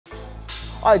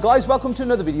Hi guys, welcome to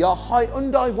another video.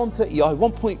 Hyundai I30i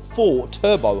 1.4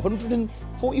 turbo,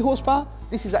 140 horsepower.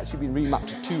 This has actually been remapped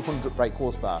to 200 brake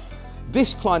horsepower.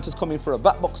 This client has come in for a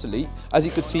back box elite. As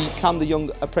you could see, Cam, the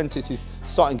young apprentice, is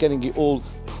starting getting it all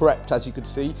prepped, as you could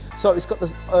see. So it's got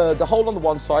the hole on the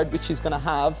one side, which is going to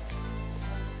have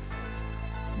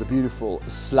the beautiful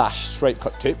slash straight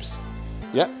cut tips.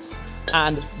 Yeah.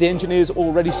 And the engineers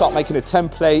already start making a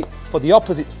template for the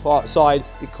opposite side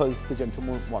because the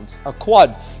gentleman wants a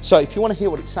quad. So if you want to hear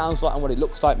what it sounds like and what it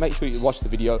looks like, make sure you watch the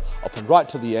video up and right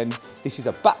to the end. This is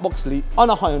a back box elite on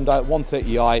a Hyundai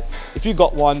 130i. If you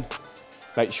got one,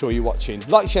 make sure you're watching.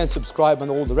 Like, share and subscribe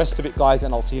and all the rest of it, guys,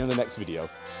 and I'll see you in the next video.